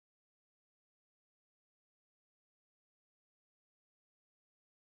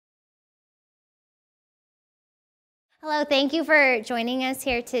Hello, thank you for joining us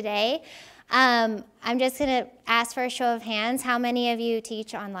here today. I'm just going to ask for a show of hands. How many of you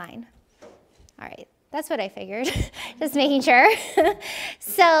teach online? All right, that's what I figured, just making sure.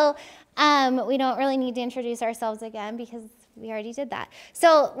 So we don't really need to introduce ourselves again because we already did that.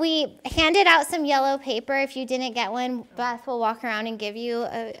 So we handed out some yellow paper. If you didn't get one, Beth will walk around and give you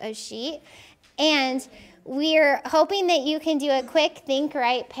a sheet. And we're hoping that you can do a quick think,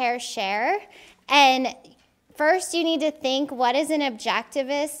 write, pair, share. And first, you need to think, what is an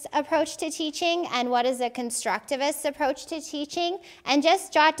objectivist approach to teaching and what is a constructivist approach to teaching? And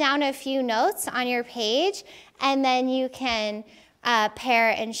just jot down a few notes on your page, and then you can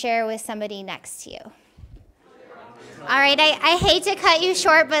pair and share with somebody next to you. All right, I hate to cut you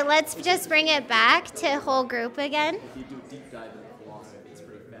short, but let's just bring it back to whole group again. If you do a deep dive into philosophy, it's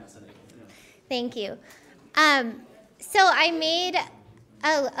pretty fascinating. Thank you. So I made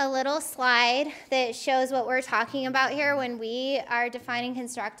a little slide that shows what we're talking about here when we are defining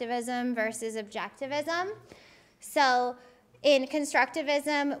constructivism versus objectivism. So in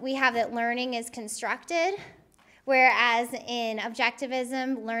constructivism, we have that learning is constructed, whereas in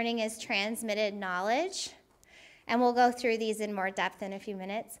objectivism, learning is transmitted knowledge. And we'll go through these in more depth in a few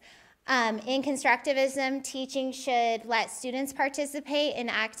minutes. In constructivism, teaching should let students participate in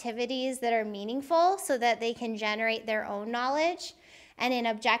activities that are meaningful so that they can generate their own knowledge. And in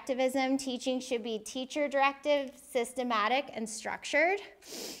objectivism, teaching should be teacher-directed, systematic, and structured.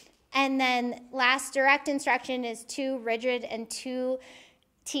 And then last, direct instruction is too rigid and too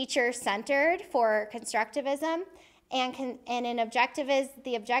teacher-centered for constructivism. And in the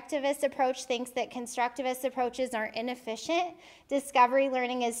objectivist approach thinks that constructivist approaches are inefficient. Discovery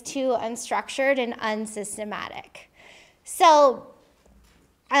learning is too unstructured and unsystematic. So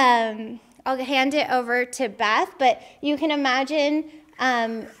I'll hand it over to Beth, but you can imagine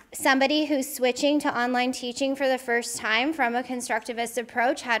somebody who's switching to online teaching for the first time from a constructivist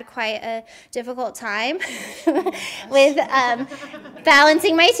approach had quite a difficult time with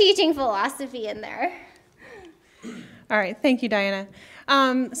balancing my teaching philosophy in there. All right, thank you, Diana.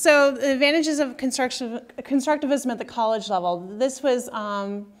 So the advantages of constructivism at the college level. This was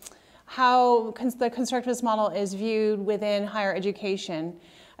how the constructivist model is viewed within higher education.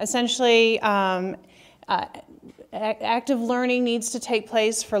 Essentially, active learning needs to take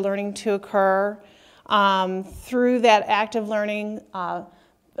place for learning to occur. Through that active learning,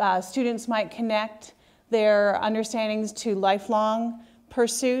 students might connect their understandings to lifelong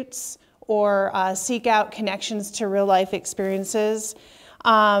pursuits or seek out connections to real-life experiences.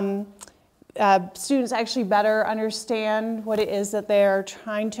 Students actually better understand what it is that they're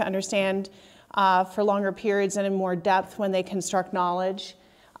trying to understand for longer periods and in more depth when they construct knowledge.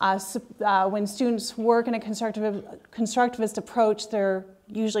 When students work in a constructivist approach, they're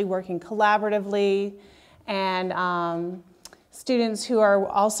usually working collaboratively, and students who are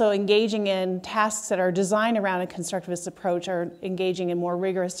also engaging in tasks that are designed around a constructivist approach are engaging in more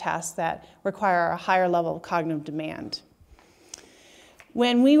rigorous tasks that require a higher level of cognitive demand.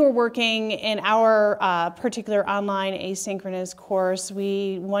 When we were working in our particular online asynchronous course,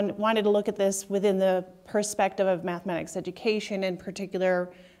 we wanted to look at this within the perspective of mathematics education, and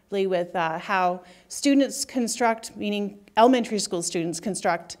particularly with how students construct, meaning elementary school students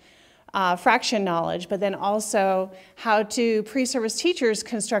construct fraction knowledge, but then also how do pre-service teachers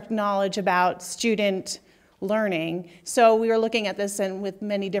construct knowledge about student learning. So we were looking at this with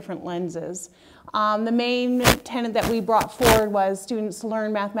many different lenses. The main tenet that we brought forward was students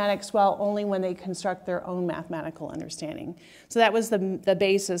learn mathematics well only when they construct their own mathematical understanding. So that was the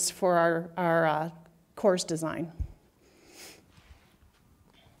basis for our course design.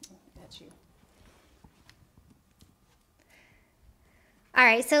 All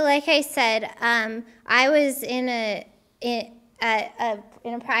right, so like I said, I was in a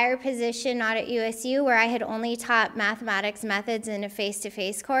prior position, not at USU, where I had only taught mathematics methods in a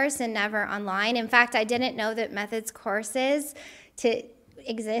face-to-face course and never online. In fact, I didn't know that methods courses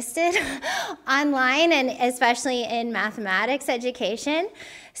existed online, and especially in mathematics education.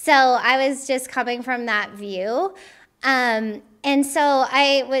 So I was just coming from that view. And so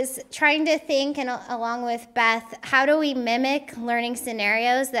I was trying to think, and along with Beth, how do we mimic learning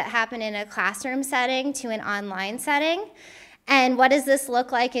scenarios that happen in a classroom setting to an online setting? And what does this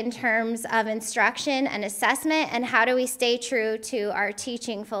look like in terms of instruction and assessment? And how do we stay true to our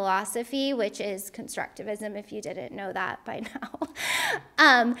teaching philosophy, which is constructivism, if you didn't know that by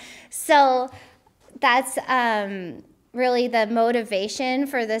now. So that's really the motivation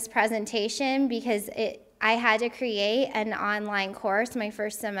for this presentation, because I had to create an online course my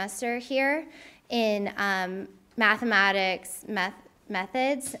first semester here in mathematics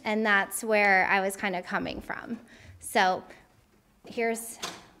methods, and that's where I was kind of coming from. So here's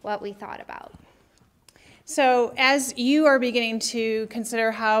what we thought about. So as you are beginning to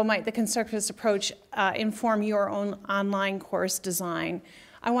consider how might the constructivist approach inform your own online course design,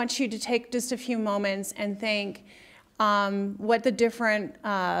 I want you to take just a few moments and think what the different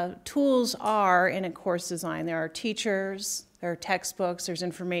tools are in a course design. There are teachers, there are textbooks, there's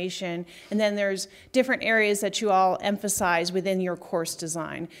information, and then there's different areas that you all emphasize within your course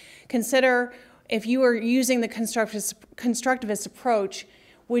design. Consider if you are using the constructivist approach,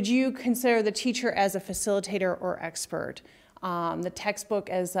 would you consider the teacher as a facilitator or expert? The textbook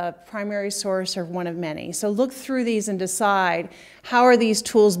as a primary source or one of many. So look through these and decide how are these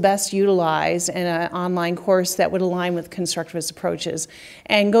tools best utilized in an online course that would align with constructivist approaches.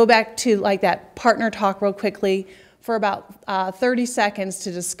 And go back to like that partner talk real quickly for about 30 seconds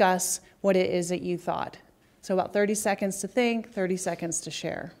to discuss what it is that you thought. So about 30 seconds to think, 30 seconds to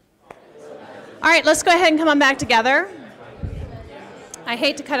share. All right, let's go ahead and come on back together. I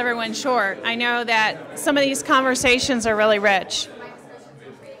hate to cut everyone short. I know that some of these conversations are really rich.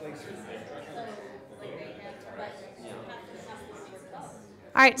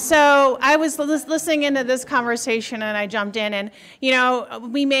 All right, so I was listening into this conversation and I jumped in, and you know,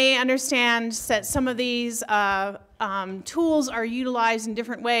 we may understand that some of these tools are utilized in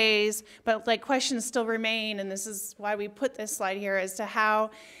different ways, but like questions still remain, and this is why we put this slide here as to how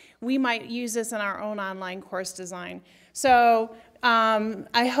we might use this in our own online course design. So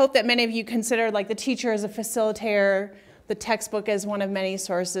I hope that many of you consider like the teacher as a facilitator, the textbook as one of many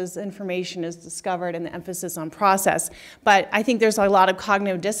sources, information is discovered, and the emphasis on process. But I think there's a lot of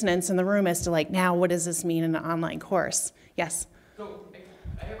cognitive dissonance in the room as to like, now what does this mean in an online course? Yes? So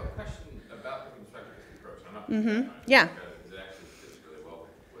I have a question about the constructivist approach. I'm not Yeah. because it actually fits really well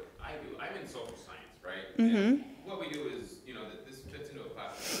with what I do. I'm in social science, right? Mm-hmm. And what we do is, you know, that this fits into a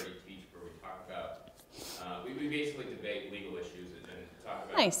class we already teach where we talk about, we basically debate legal issues and talk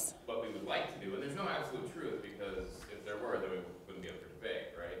about Nice. what we would like to do. And there's no absolute truth, because if there were, then we wouldn't be up for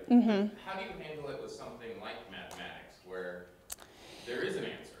debate, right? Mm-hmm. How do you handle it with something like mathematics where there is an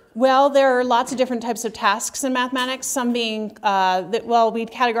answer? Well, there are lots of different types of tasks in mathematics, some being, we'd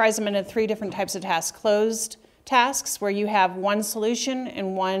categorize them into 3 different types of tasks. Closed tasks, where you have one solution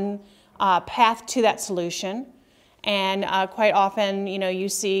and one path to that solution. And quite often, you know, you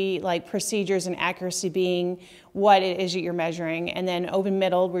see like procedures and accuracy being what it is that you're measuring. And then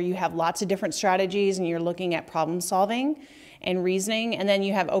open-middled, where you have lots of different strategies and you're looking at problem solving and reasoning. And then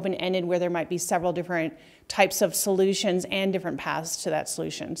you have open-ended, where there might be several different types of solutions and different paths to that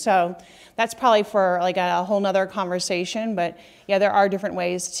solution. So that's probably for like a whole nother conversation. But yeah, there are different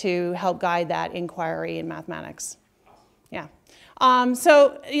ways to help guide that inquiry in mathematics. Yeah.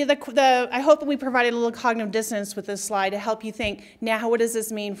 So I hope that we provided a little cognitive dissonance with this slide to help you think, now what does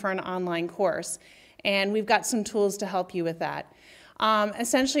this mean for an online course? And we've got some tools to help you with that.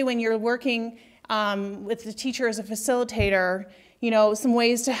 Essentially, when you're working with the teacher as a facilitator, you know, some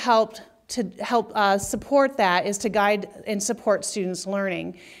ways to help support that is to guide and support students'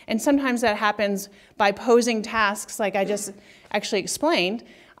 learning. And sometimes that happens by posing tasks like I just actually explained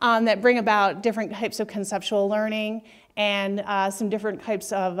that bring about different types of conceptual learning and some different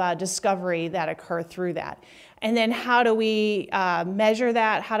types of discovery that occur through that. And then how do we measure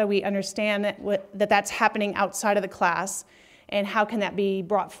that? How do we understand that that's happening outside of the class? And how can that be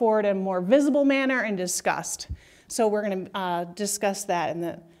brought forward in a more visible manner and discussed? So we're going to discuss that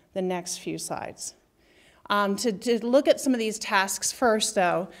in the next few slides. To look at some of these tasks first,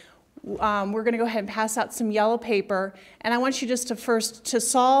 though, we're going to go ahead and pass out some yellow paper. And I want you just to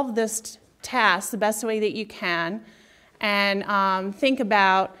solve this task the best way that you can, and think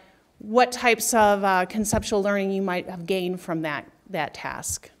about what types of conceptual learning you might have gained from that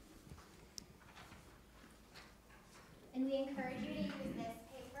task. And we encourage you to use this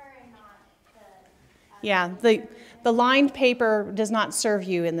paper and not the... Yeah, the lined paper does not serve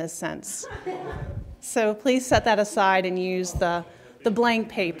you in this sense. So please set that aside and use the blank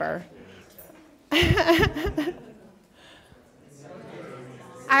paper.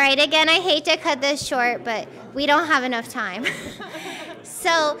 All right, again, I hate to cut this short, but we don't have enough time.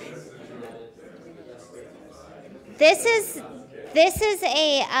 So this is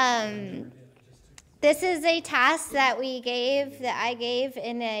a task that I gave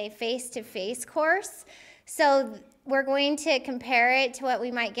in a face-to-face course. So we're going to compare it to what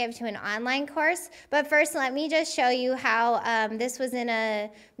we might give to an online course. But first, let me just show you how this was in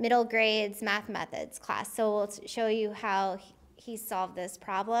a middle grades math methods class. So we'll show you how he solved this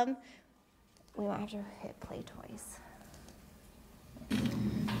problem. We won't have to hit play twice.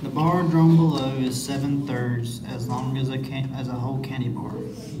 The bar drawn below is 7/3 as long as a whole candy bar.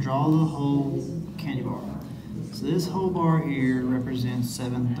 Draw the whole candy bar. So this whole bar here represents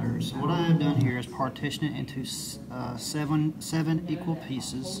 7/3. So what I have done here is partition it into seven equal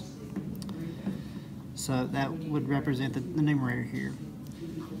pieces. So that would represent the numerator here.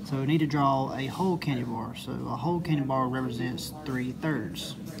 So we need to draw a whole candy bar. So a whole candy bar represents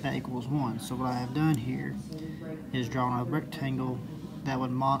 3/3. That equals 1. So what I have done here is drawn a rectangle that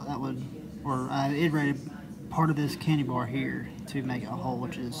would or I iterated part of this candy bar here to make a whole,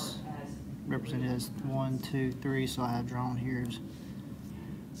 which is represented as 1, 2, 3. So I have drawn here,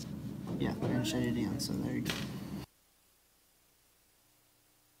 yeah, and shaded in. So there you go.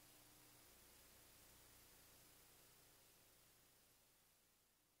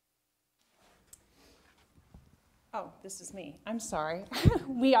 Oh, this is me. I'm sorry.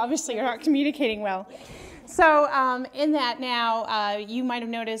 We obviously are not communicating well. So in that now, you might have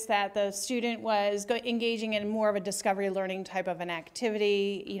noticed that the student was engaging in more of a discovery learning type of an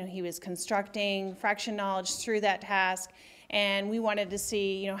activity. You know, he was constructing fraction knowledge through that task, and we wanted to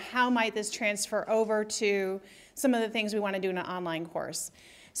see, you know, how might this transfer over to some of the things we want to do in an online course.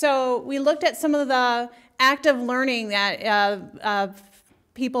 So we looked at some of the active learning that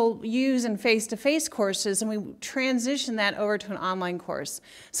people use in face-to-face courses, and we transition that over to an online course.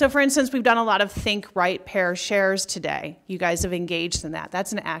 So for instance, we've done a lot of think, write, pair, shares today. You guys have engaged in that.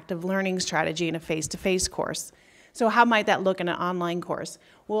 That's an active learning strategy in a face-to-face course. So how might that look in an online course?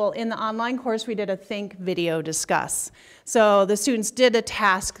 Well, in the online course, we did a think, video, discuss. So the students did a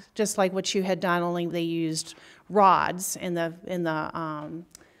task just like what you had done, only they used rods in the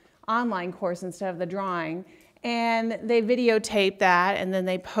online course instead of the drawing. And they videotaped that, and then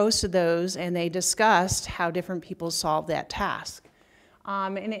they posted those, and they discussed how different people solved that task.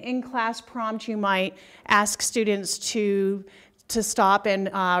 In an in-class prompt, you might ask students to stop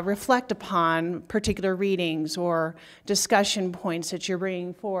and reflect upon particular readings or discussion points that you're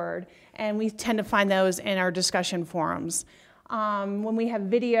bringing forward, and we tend to find those in our discussion forums. When we have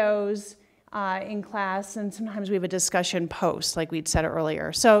videos in class, and sometimes we have a discussion post, like we'd said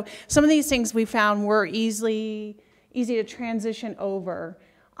earlier. So some of these things we found were easy to transition over.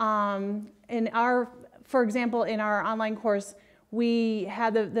 For example, in our online course, we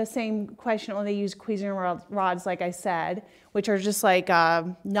had the same question, only they used Cuisinart rods, like I said, which are just like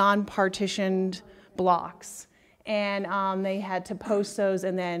non-partitioned blocks. And they had to post those,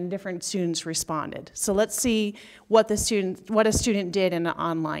 and then different students responded. So let's see what a student did in an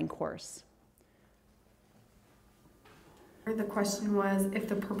online course. The question was, if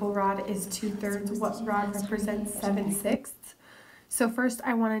the purple rod is 2/3, what rod represents 7/6? So first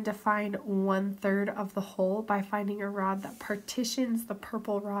I wanted to find 1/3 of the whole by finding a rod that partitions the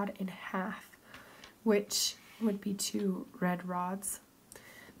purple rod in half, which would be 2 red rods.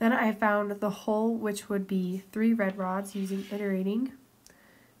 Then I found the whole, which would be 3 red rods, using iterating,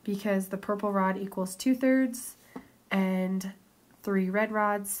 because the purple rod equals 2/3 and 3 red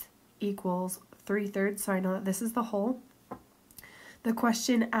rods equals 3/3, so I know that this is the whole. The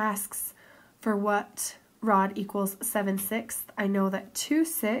question asks for what rod equals 7/6. I know that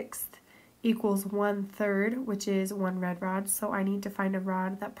 2/6 equals 1/3, which is 1 red rod, so I need to find a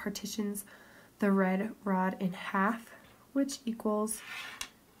rod that partitions the red rod in half, which equals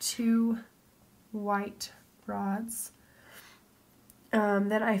 2 white rods.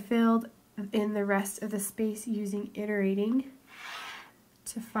 Then I filled in the rest of the space using iterating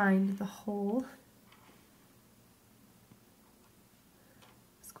to find the whole.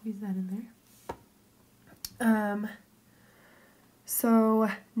 Squeeze that in there. So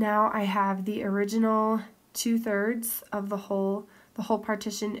now I have the original 2/3 of the whole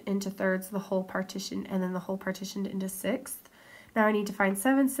partitioned into thirds, the whole partitioned, and then the whole partitioned into sixths. Now I need to find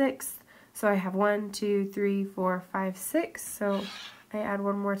 7/6. So I have 1, 2, 3, 4, 5, 6. So I add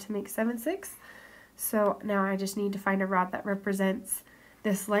one more to make 7/6. So now I just need to find a rod that represents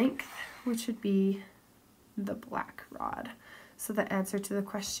this length, which would be the black rod. So the answer to the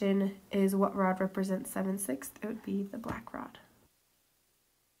question is, what rod represents 7/6? It would be the black rod.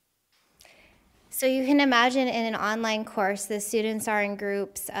 So you can imagine in an online course, the students are in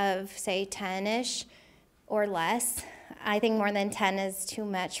groups of, say, 10-ish or less. I think more than 10 is too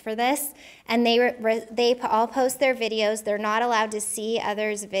much for this. And they all post their videos. They're not allowed to see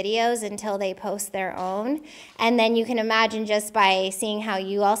others' videos until they post their own. And then you can imagine, just by seeing how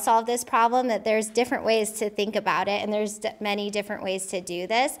you all solve this problem, that there's different ways to think about it, and there's many different ways to do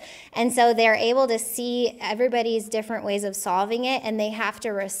this. And so they're able to see everybody's different ways of solving it, and they have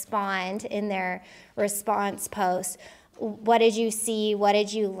to respond in their response post. What did you see? What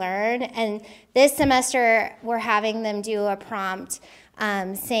did you learn? And this semester, we're having them do a prompt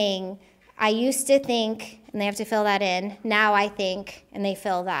saying, I used to think, and they have to fill that in. Now I think, and they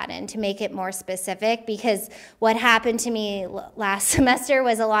fill that in to make it more specific, because what happened to me last semester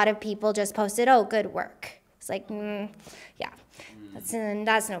was a lot of people just posted, oh, good work. It's like, yeah, that's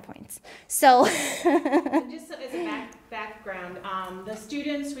no points. So. Just as a background, the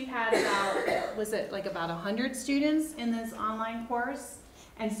students, we had about, was it like about 100 students in this online course?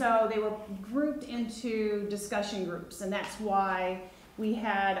 And so they were grouped into discussion groups, and that's why we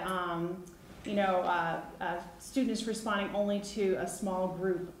had, students responding only to a small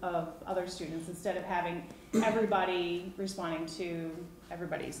group of other students instead of having everybody responding to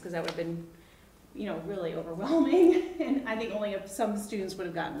everybody's, because that would have been, really overwhelming. And I think only some students would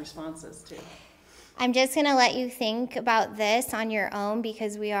have gotten responses too. I'm just going to let you think about this on your own,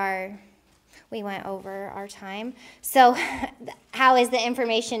 because we went over our time. So how is the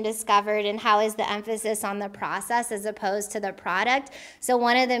information discovered, and how is the emphasis on the process as opposed to the product? So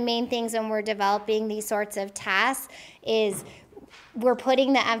one of the main things when we're developing these sorts of tasks is we're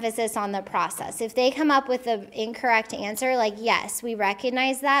putting the emphasis on the process. If they come up with the incorrect answer, like, yes, we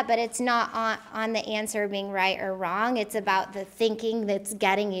recognize that, but it's not on the answer being right or wrong. It's about the thinking that's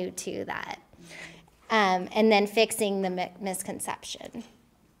getting you to that. And then fixing the misconception.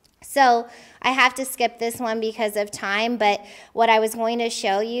 So I have to skip this one because of time, but what I was going to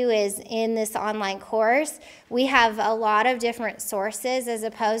show you is in this online course, we have a lot of different sources as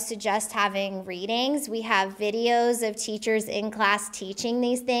opposed to just having readings. We have videos of teachers in class teaching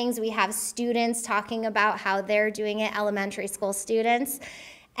these things. We have students talking about how they're doing it, elementary school students.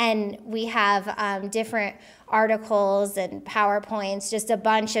 And we have different articles and PowerPoints, just a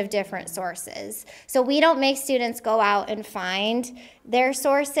bunch of different sources. So we don't make students go out and find their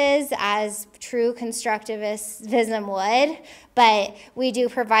sources as true constructivism would, but we do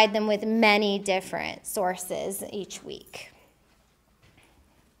provide them with many different sources each week.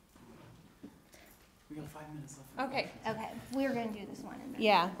 We got 5 minutes left. Okay. Okay, we were going to do this one.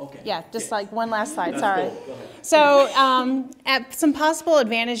 Yeah. Okay. Yeah, just like one last slide, That's sorry. cool. Go ahead. So some possible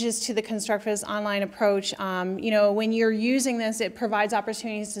advantages to the constructivist online approach, when you're using this, it provides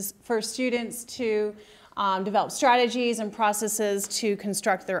opportunities for students to develop strategies and processes to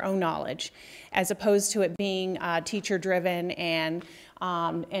construct their own knowledge, as opposed to it being teacher-driven and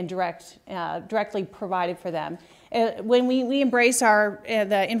directly provided for them. When we embrace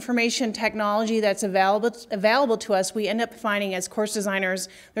the information technology that's available to us, we end up finding as course designers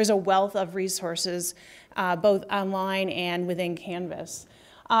there's a wealth of resources both online and within Canvas.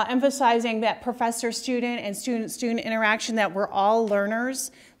 Emphasizing that professor-student and student-student interaction, that we're all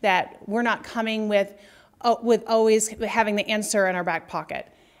learners, that we're not coming with always having the answer in our back pocket.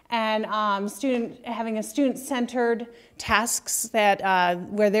 And having a student-centered tasks that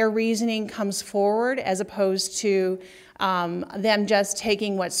where their reasoning comes forward, as opposed to them just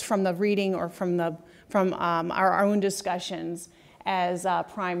taking what's from the reading or from our own discussions as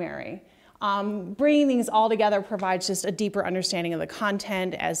primary. Bringing these all together provides just a deeper understanding of the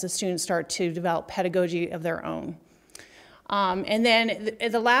content as the students start to develop pedagogy of their own. And then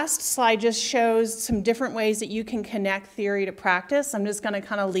the last slide just shows some different ways that you can connect theory to practice. I'm just going to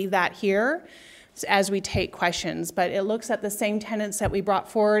kind of leave that here as we take questions. But it looks at the same tenets that we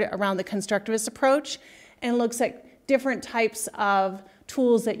brought forward around the constructivist approach, and looks at different types of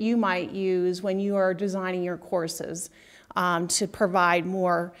tools that you might use when you are designing your courses to provide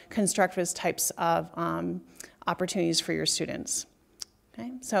more constructivist types of opportunities for your students.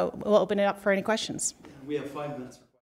 Okay, so we'll open it up for any questions. We have 5 minutes.